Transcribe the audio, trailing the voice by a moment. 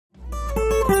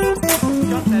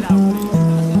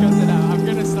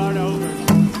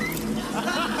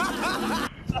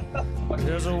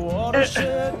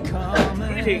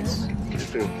Peace.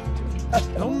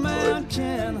 No man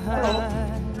can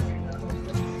hide.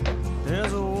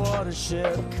 There's a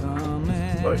watershed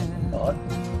coming,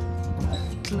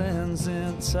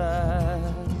 cleansing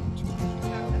tide.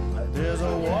 There's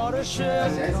a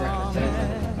watershed coming.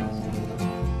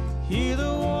 Hear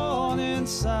the warning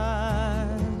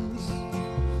signs.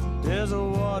 There's a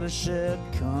watershed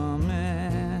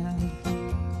coming,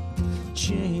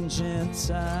 changing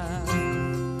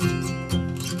time.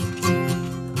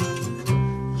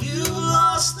 You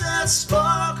lost that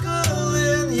sparkle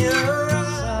in your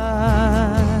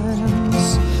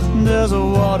eyes. There's a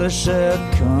watershed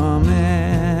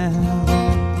coming,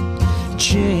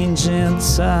 changing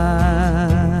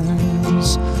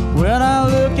times. When I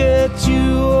look at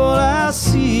you, all I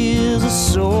see is a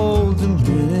soul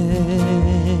diminished,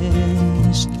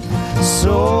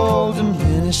 soul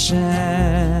diminishing.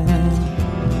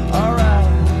 All right.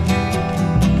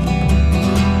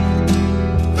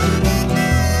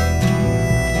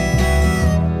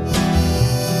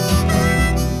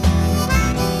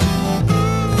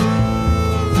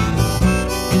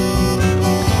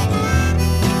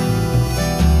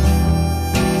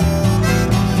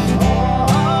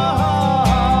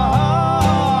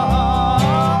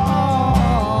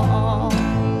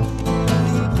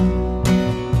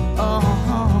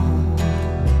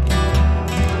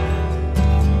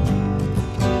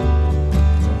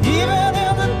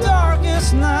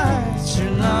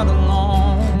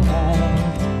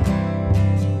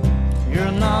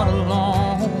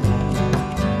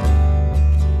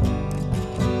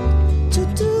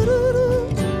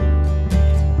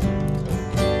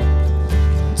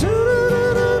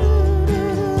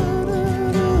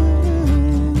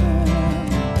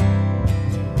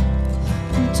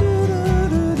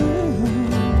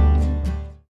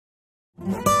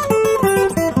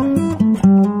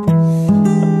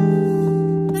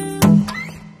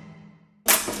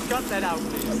 Cut that out,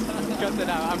 please. Cut that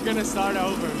out. I'm gonna start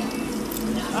over.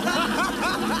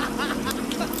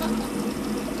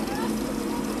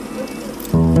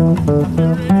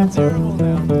 You're really terrible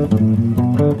now.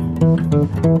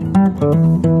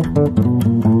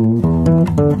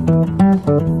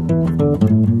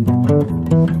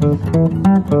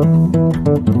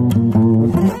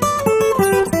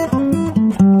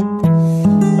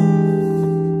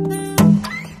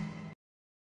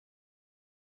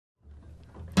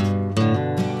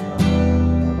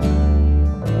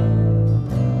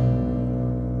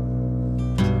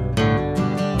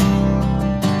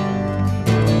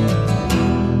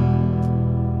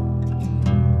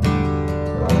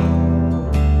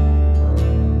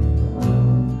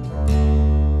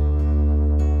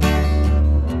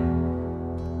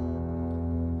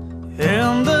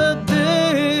 In the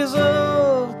days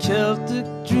of Celtic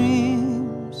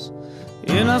dreams,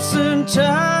 innocent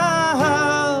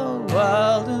child,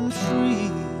 wild and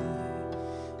free,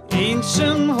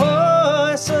 ancient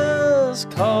voices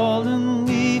calling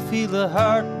me, feel the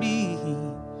heartbeat.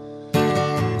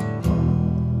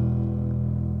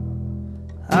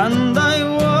 And I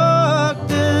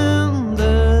walked in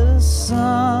the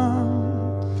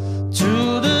sun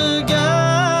to the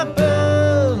gap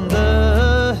in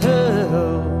the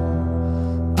hill,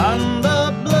 and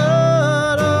the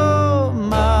blood of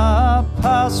my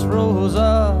past rose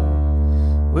up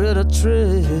with a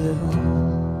thrill.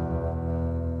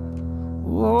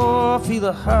 Oh, feel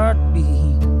the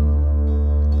heartbeat,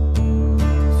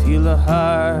 feel the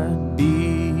heartbeat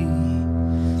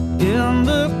in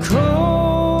the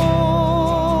cold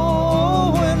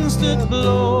winds that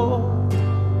blow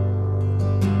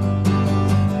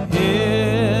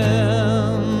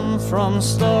in from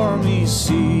stormy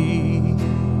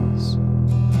seas,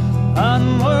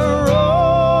 and we're rolling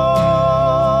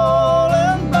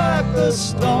back the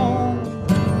stone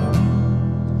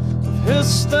of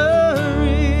history.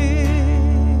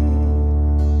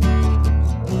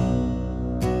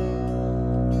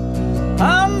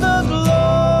 And the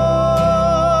glories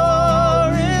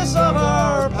of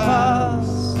our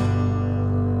past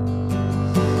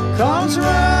comes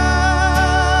rising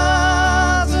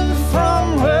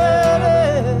from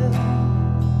within,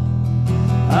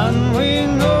 and we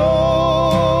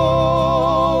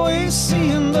know we've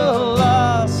seen the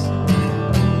last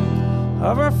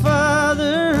of our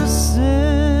father's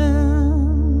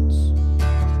sins.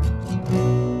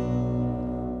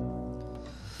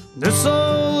 This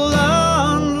old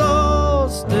land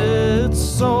lost its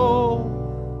soul,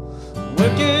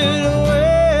 wicked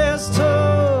ways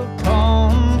took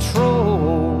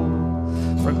control,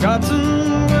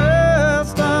 forgotten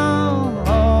wisdom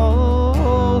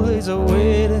always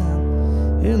awaiting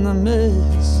in the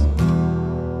mist.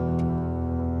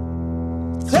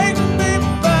 Take me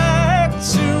back.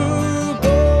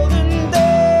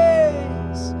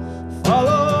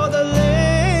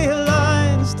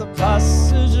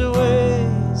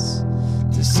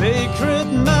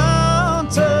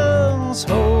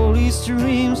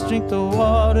 the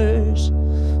waters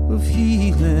of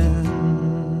healing.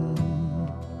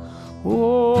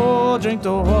 Oh, drink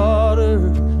the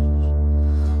waters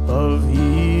of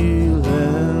healing.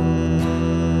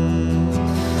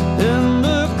 In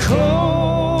the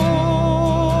cold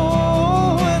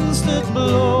winds that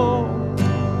blow,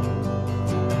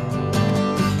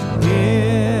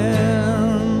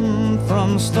 in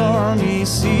from stormy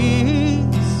seas,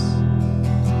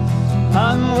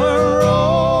 and we're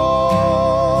rolling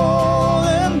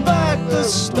back the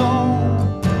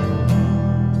stone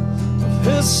of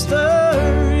history.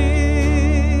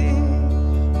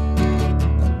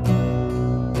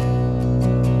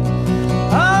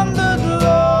 And the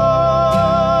glories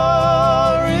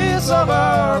of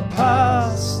our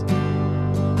past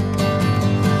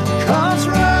comes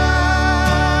rising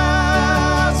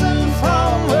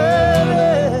from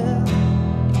within,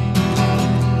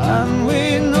 and we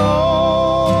know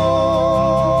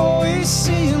we've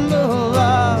seen the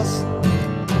last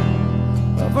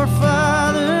of our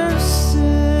father's sins.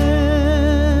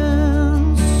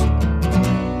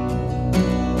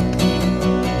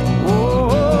 Oh,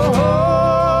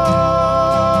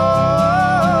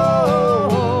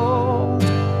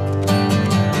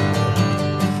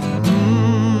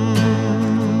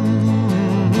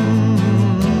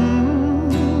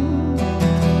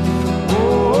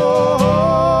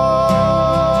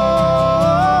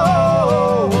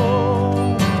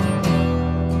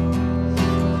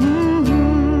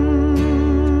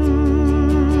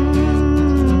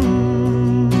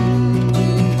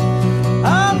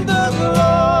 and the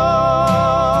glories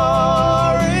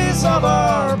of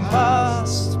our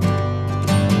past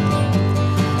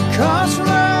comes rising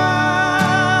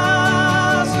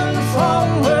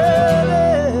from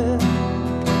within,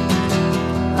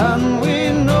 and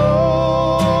we know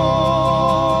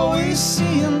we've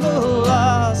seen the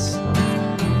last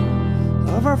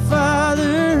of our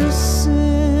father's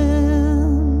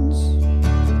sins.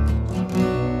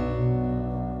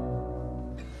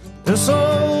 This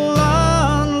old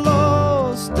land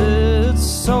lost its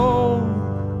soul.